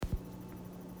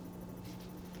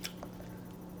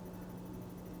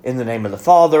In the name of the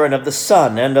Father, and of the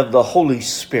Son, and of the Holy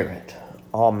Spirit.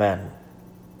 Amen.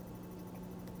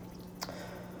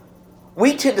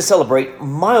 We tend to celebrate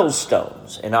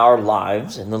milestones in our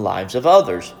lives and the lives of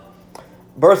others.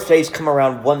 Birthdays come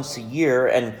around once a year,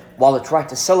 and while it's right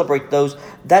to celebrate those,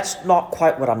 that's not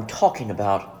quite what I'm talking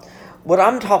about. What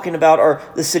I'm talking about are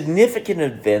the significant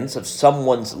events of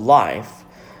someone's life,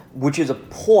 which is a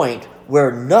point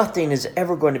where nothing is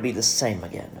ever going to be the same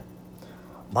again.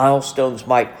 Milestones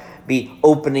might be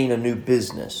opening a new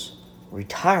business,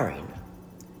 retiring,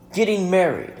 getting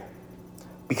married,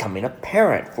 becoming a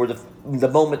parent for the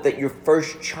moment that your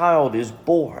first child is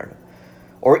born,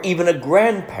 or even a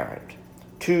grandparent,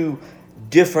 two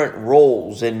different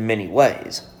roles in many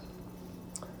ways.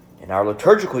 In our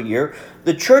liturgical year,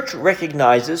 the Church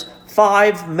recognizes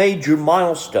 5 major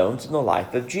milestones in the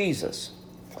life of Jesus.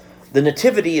 The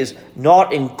Nativity is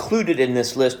not included in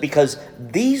this list because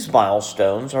these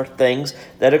milestones are things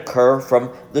that occur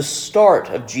from the start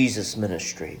of Jesus'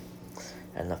 ministry.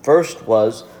 And the first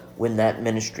was when that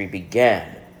ministry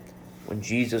began, when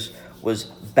Jesus was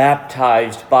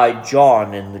baptized by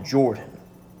John in the Jordan.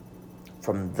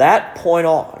 From that point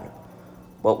on,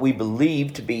 what we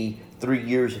believe to be 3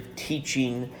 years of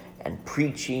teaching and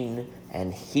preaching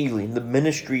and healing, the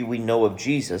ministry we know of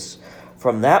Jesus,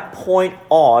 from that point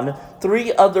on,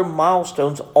 3 other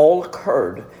milestones all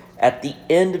occurred at the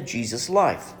end of Jesus'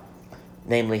 life,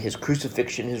 namely his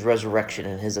crucifixion, his resurrection,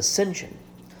 and his ascension.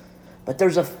 But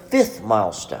there's a 5th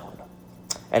milestone,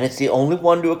 and it's the only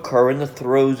one to occur in the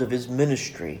throes of his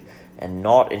ministry and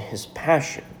not in his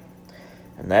passion.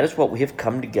 And that is what we have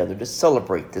come together to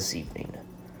celebrate this evening,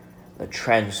 the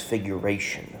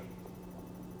Transfiguration.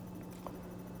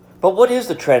 But what is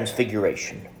the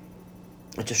Transfiguration?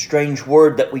 It's a strange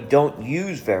word that we don't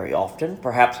use very often,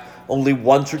 perhaps only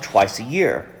once or twice a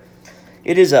year.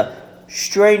 It is a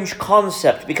strange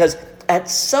concept because at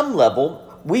some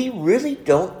level, we really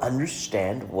don't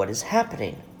understand what is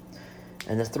happening.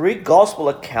 And the 3 gospel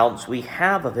accounts we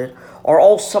have of it are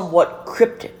all somewhat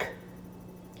cryptic.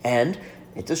 And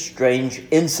it's a strange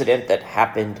incident that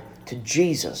happened to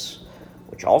Jesus,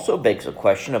 which also begs the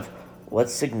question of what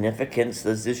significance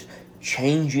does this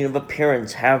changing of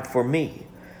appearance have for me?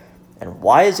 And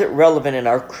why is it relevant in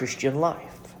our Christian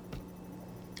life?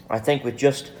 I think with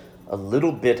just a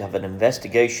little bit of an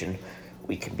investigation,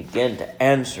 we can begin to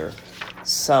answer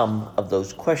some of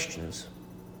those questions.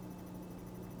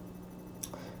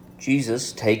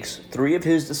 Jesus takes 3 of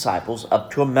his disciples up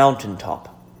to a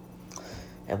mountaintop.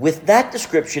 And with that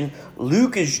description,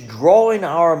 Luke is drawing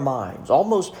our minds,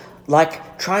 almost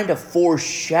like trying to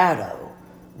foreshadow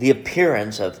the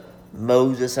appearance of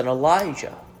Moses and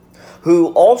Elijah, who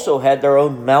also had their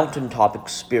own mountaintop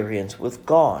experience with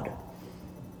God.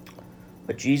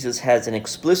 But Jesus has an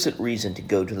explicit reason to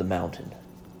go to the mountain.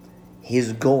 He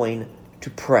is going to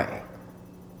pray.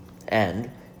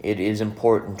 And it is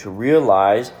important to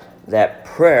realize that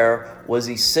prayer was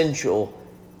essential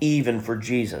even for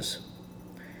Jesus,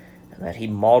 and that he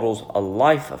models a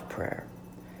life of prayer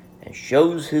and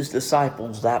shows his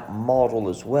disciples that model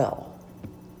as well.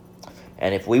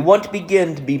 And if we want to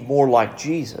begin to be more like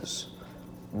Jesus,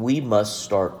 we must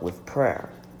start with prayer.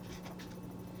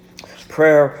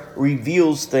 Prayer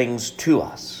reveals things to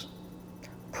us.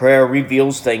 Prayer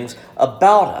reveals things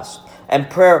about us.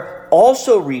 And prayer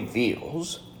also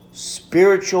reveals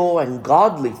spiritual and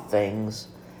godly things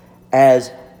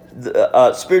as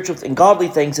spiritual and godly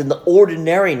things in the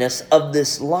ordinariness of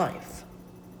this life.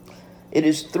 It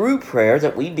is through prayer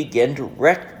that we begin to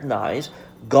recognize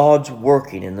God's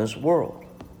working in this world.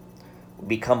 We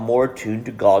become more attuned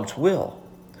to God's will,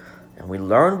 and we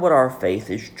learn what our faith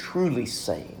is truly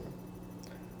saying.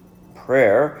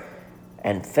 Prayer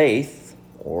and faith,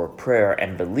 or prayer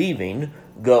and believing,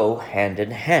 go hand in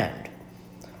hand.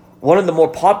 One of the more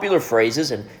popular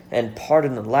phrases, and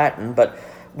pardon the Latin, but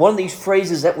one of these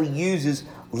phrases that we use is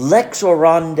lex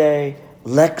orandi,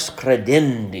 lex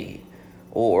credendi,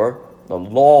 or the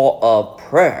law of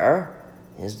prayer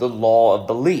is the law of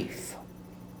belief.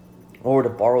 Or to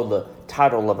borrow the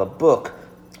title of a book,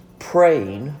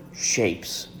 Praying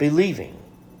Shapes Believing.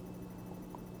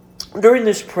 During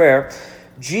this prayer,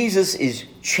 Jesus is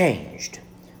changed,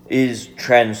 is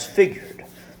transfigured,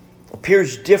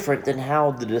 appears different than how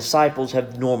the disciples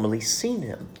have normally seen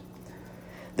him.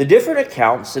 The different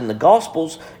accounts in the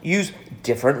Gospels use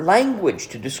different language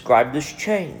to describe this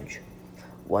change.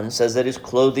 One says that his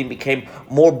clothing became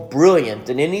more brilliant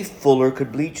than any fuller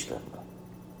could bleach them.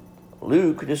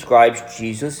 Luke describes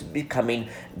Jesus becoming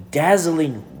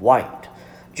dazzling white.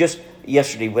 Just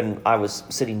yesterday when I was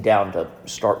sitting down to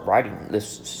start writing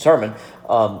this sermon,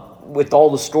 with all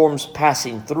the storms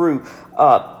passing through,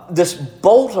 this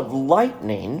bolt of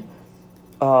lightning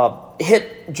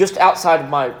hit just outside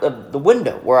of the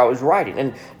window where I was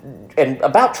writing, and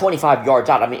about 25 yards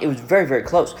out. I mean, it was very, very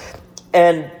close.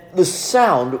 And the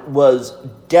sound was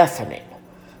deafening.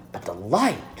 But the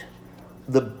light,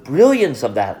 the brilliance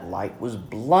of that light was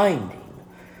blinding,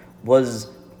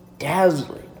 was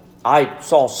dazzling. I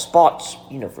saw spots,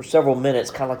 for several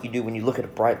minutes, kind of like you do when you look at a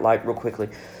bright light real quickly.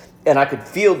 And I could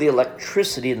feel the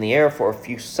electricity in the air for a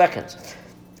few seconds.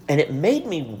 And it made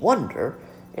me wonder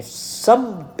if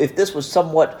this was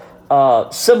somewhat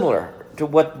similar to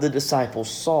what the disciples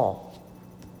saw.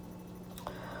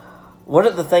 One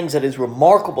of the things that is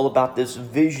remarkable about this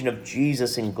vision of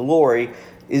Jesus in glory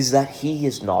is that he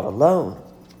is not alone.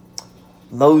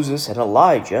 Moses and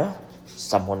Elijah,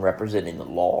 someone representing the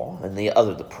law, and the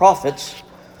other the prophets,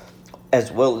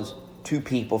 as well as two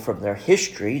people from their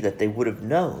history that they would have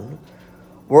known,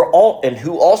 and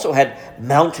who also had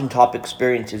mountaintop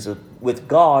experiences with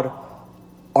God,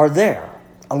 are there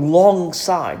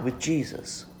alongside with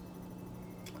Jesus.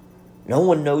 No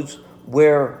one knows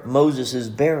where Moses is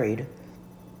buried,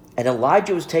 and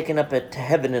Elijah was taken up to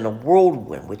heaven in a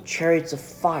whirlwind with chariots of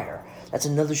fire. That's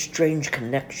another strange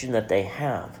connection that they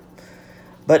have.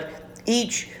 But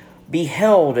each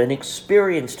beheld and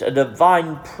experienced a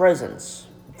divine presence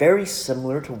very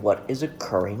similar to what is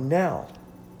occurring now.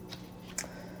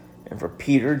 And for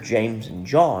Peter, James, and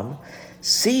John,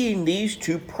 seeing these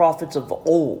two prophets of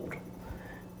old,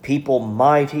 people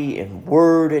mighty in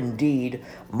word and deed,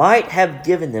 might have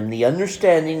given them the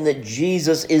understanding that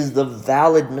Jesus is the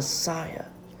valid Messiah.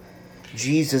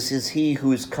 Jesus is he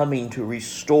who is coming to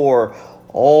restore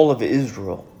all of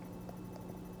Israel.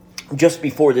 Just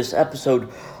before this episode,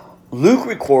 Luke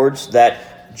records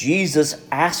that Jesus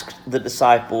asked the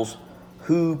disciples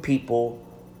who people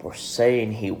were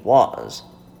saying he was.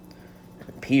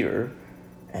 And Peter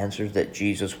answers that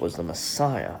Jesus was the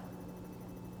Messiah.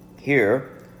 Here,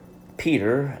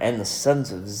 Peter and the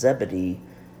sons of Zebedee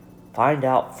find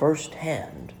out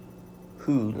firsthand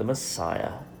who the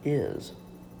Messiah is.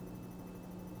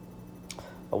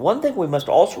 But one thing we must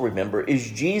also remember is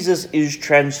Jesus is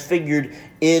transfigured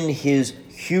in his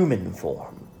human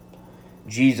form.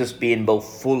 Jesus, being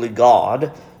both fully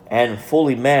God and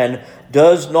fully man,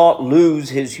 does not lose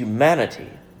his humanity,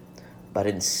 but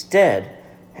instead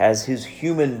has his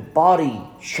human body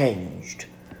changed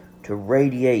to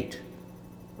radiate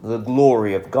the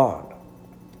glory of God.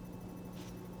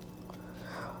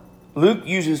 Luke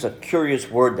uses a curious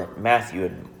word that Matthew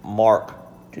and Mark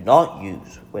do not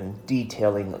use when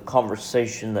detailing the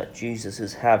conversation that Jesus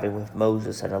is having with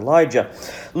Moses and Elijah.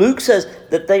 Luke says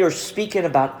that they are speaking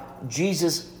about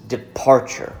Jesus'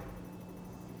 departure.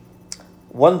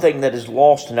 One thing that is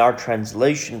lost in our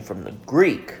translation from the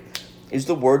Greek is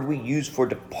the word we use for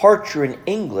departure in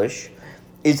English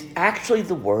is actually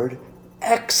the word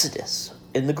exodus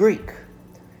in the Greek.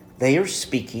 They are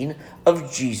speaking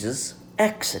of Jesus'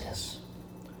 exodus,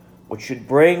 which should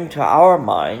bring to our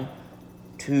mind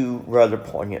two rather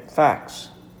poignant facts.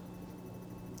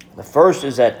 The first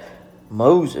is that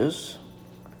Moses,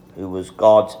 who was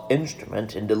God's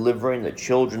instrument in delivering the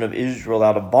children of Israel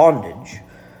out of bondage,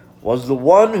 was the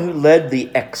one who led the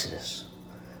Exodus,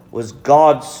 was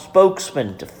God's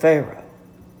spokesman to Pharaoh,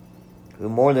 who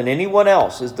more than anyone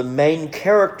else is the main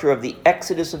character of the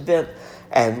Exodus event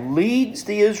and leads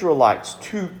the Israelites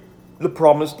to the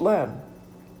promised land.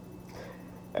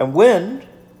 And when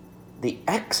the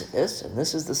Exodus, and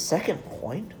this is the second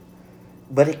point,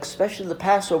 but especially the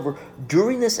Passover,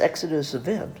 during this Exodus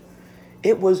event,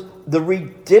 it was the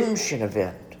redemption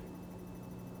event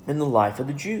in the life of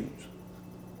the Jews.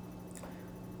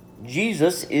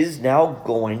 Jesus is now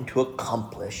going to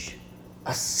accomplish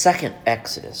a second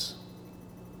Exodus.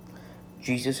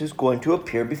 Jesus is going to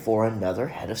appear before another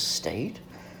head of state,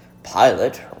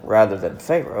 Pilate rather than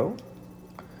Pharaoh,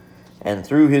 and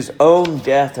through his own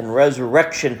death and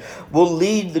resurrection will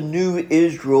lead the new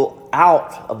Israel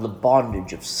out of the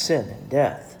bondage of sin and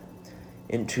death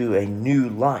into a new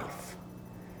life,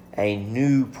 a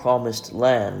new promised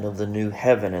land of the new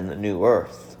heaven and the new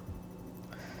earth.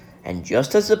 And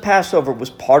just as the Passover was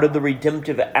part of the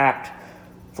redemptive act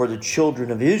for the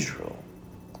children of Israel,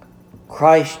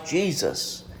 Christ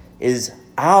Jesus is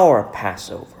our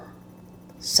Passover,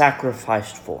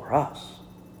 sacrificed for us.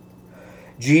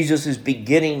 Jesus is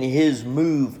beginning his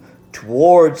move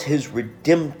towards his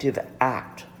redemptive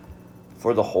act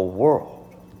for the whole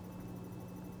world.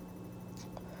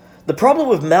 The problem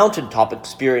with mountaintop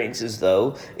experiences,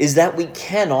 though, is that we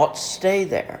cannot stay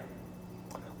there.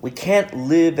 We can't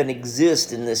live and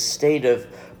exist in this state of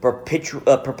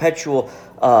perpetual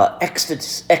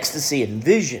ecstasy and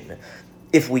vision.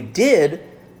 If we did,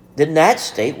 then that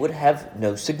state would have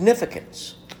no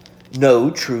significance, no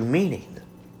true meaning.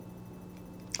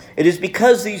 It is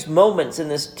because these moments in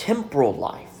this temporal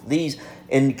life, these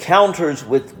encounters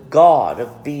with God,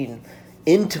 of being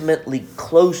intimately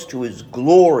close to His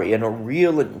glory in a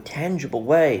real and tangible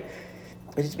way,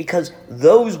 it is because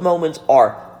those moments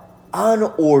are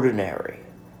unordinary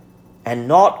and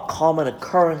not common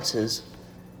occurrences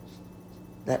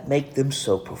that make them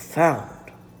so profound.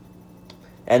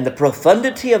 And the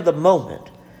profundity of the moment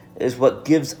is what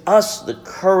gives us the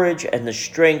courage and the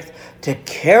strength to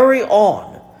carry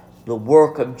on the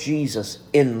work of Jesus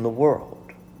in the world.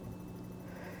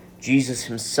 Jesus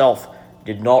Himself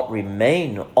did not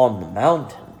remain on the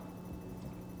mountain.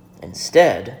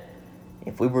 Instead,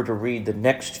 if we were to read the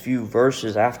next few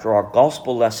verses after our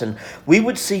gospel lesson, we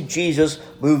would see Jesus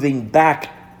moving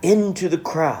back into the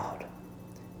crowd,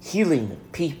 healing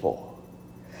people,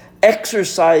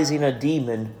 exorcising a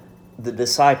demon the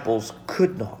disciples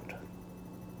could not.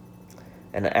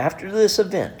 And after this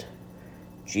event,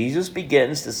 Jesus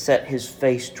begins to set His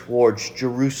face towards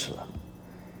Jerusalem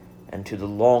and to the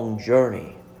long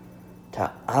journey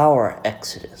to our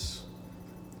exodus,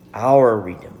 our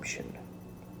redemption,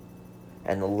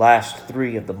 and the last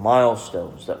three of the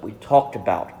milestones that we talked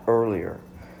about earlier.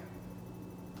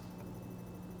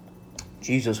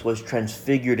 Jesus was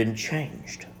transfigured and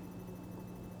changed.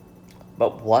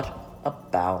 But what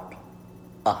about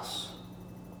us?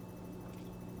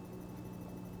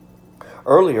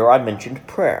 Earlier I mentioned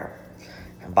prayer,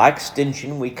 and by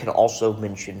extension we can also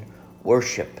mention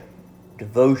worship,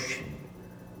 devotion,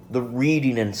 the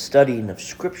reading and studying of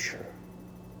Scripture.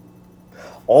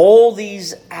 All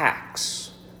these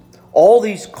acts, all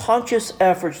these conscious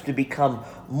efforts to become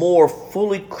more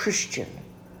fully Christian,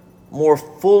 more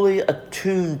fully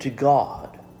attuned to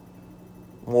God,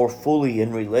 more fully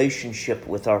in relationship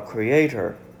with our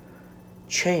Creator,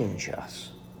 change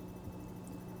us.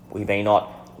 We may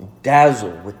not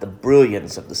dazzle with the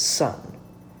brilliance of the sun.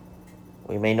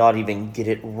 We may not even get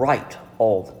it right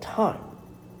all the time.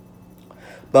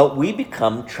 But we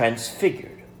become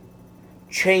transfigured,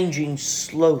 changing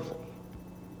slowly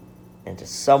into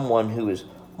someone who is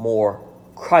more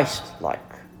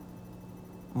Christ-like,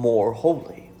 more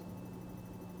holy.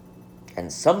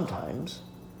 And sometimes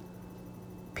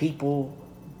people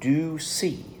do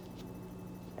see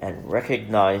and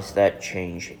recognize that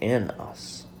change in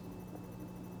us.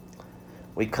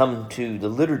 We come to the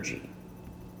liturgy.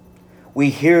 We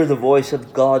hear the voice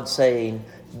of God saying,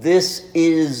 "This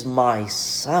is my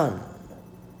Son,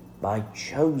 my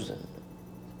chosen.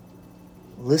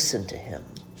 Listen to Him."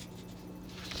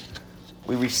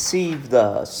 We receive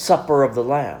the supper of the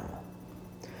Lamb.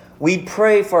 We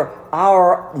pray for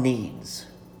our needs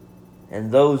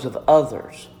and those of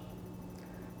others.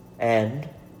 And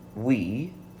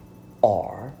we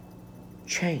are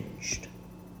changed.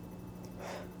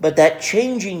 But that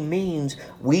changing means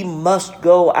we must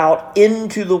go out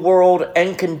into the world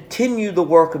and continue the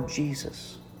work of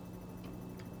Jesus.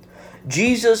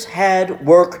 Jesus had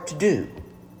work to do.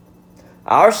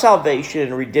 Our salvation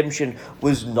and redemption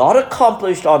was not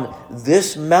accomplished on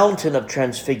this mountain of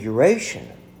transfiguration,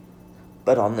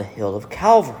 but on the hill of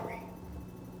Calvary.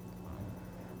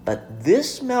 But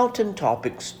this mountaintop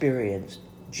experience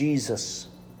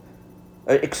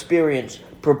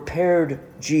prepared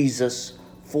Jesus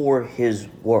for His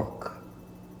work.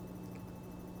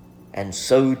 And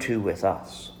so too with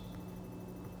us.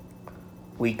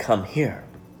 We come here,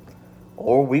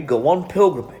 or we go on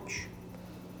pilgrimage,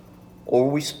 or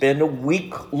we spend a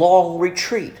week-long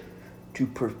retreat to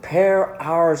prepare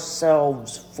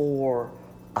ourselves for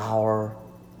our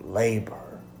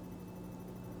labor.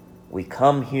 We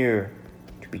come here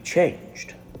to be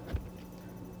changed,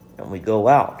 and we go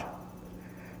out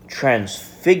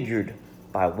transfigured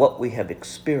by what we have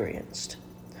experienced,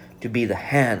 to be the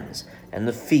hands and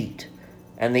the feet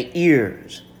and the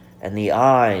ears and the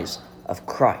eyes of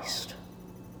Christ.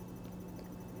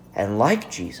 And like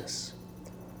Jesus,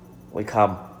 we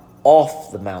come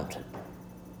off the mountain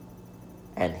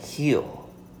and heal,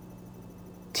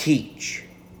 teach,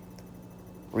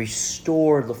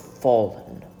 restore the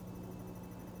fallen,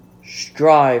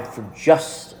 strive for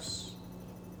justice,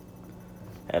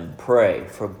 and pray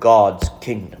for God's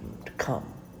kingdom to come.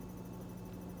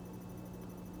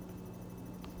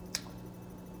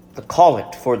 The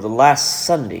collect for the last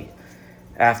Sunday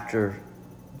after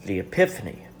the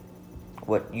Epiphany,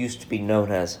 what used to be known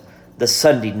as the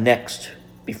Sunday next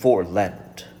before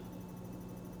Lent.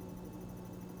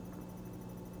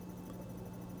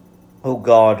 O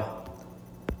God,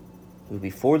 who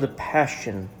before the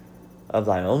passion of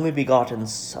thy only begotten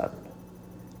Son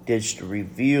didst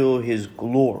reveal his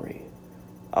glory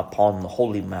upon the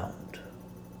holy mount,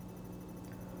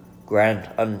 grant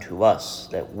unto us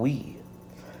that we,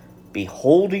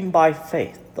 beholding by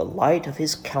faith the light of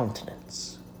his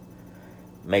countenance,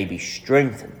 may be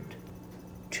strengthened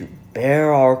to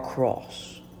bear our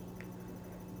cross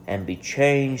and be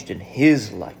changed in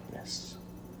his likeness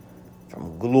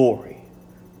from glory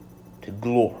to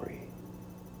glory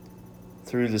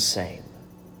through the same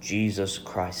Jesus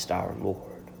Christ our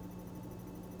Lord.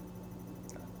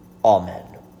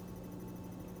 Amen.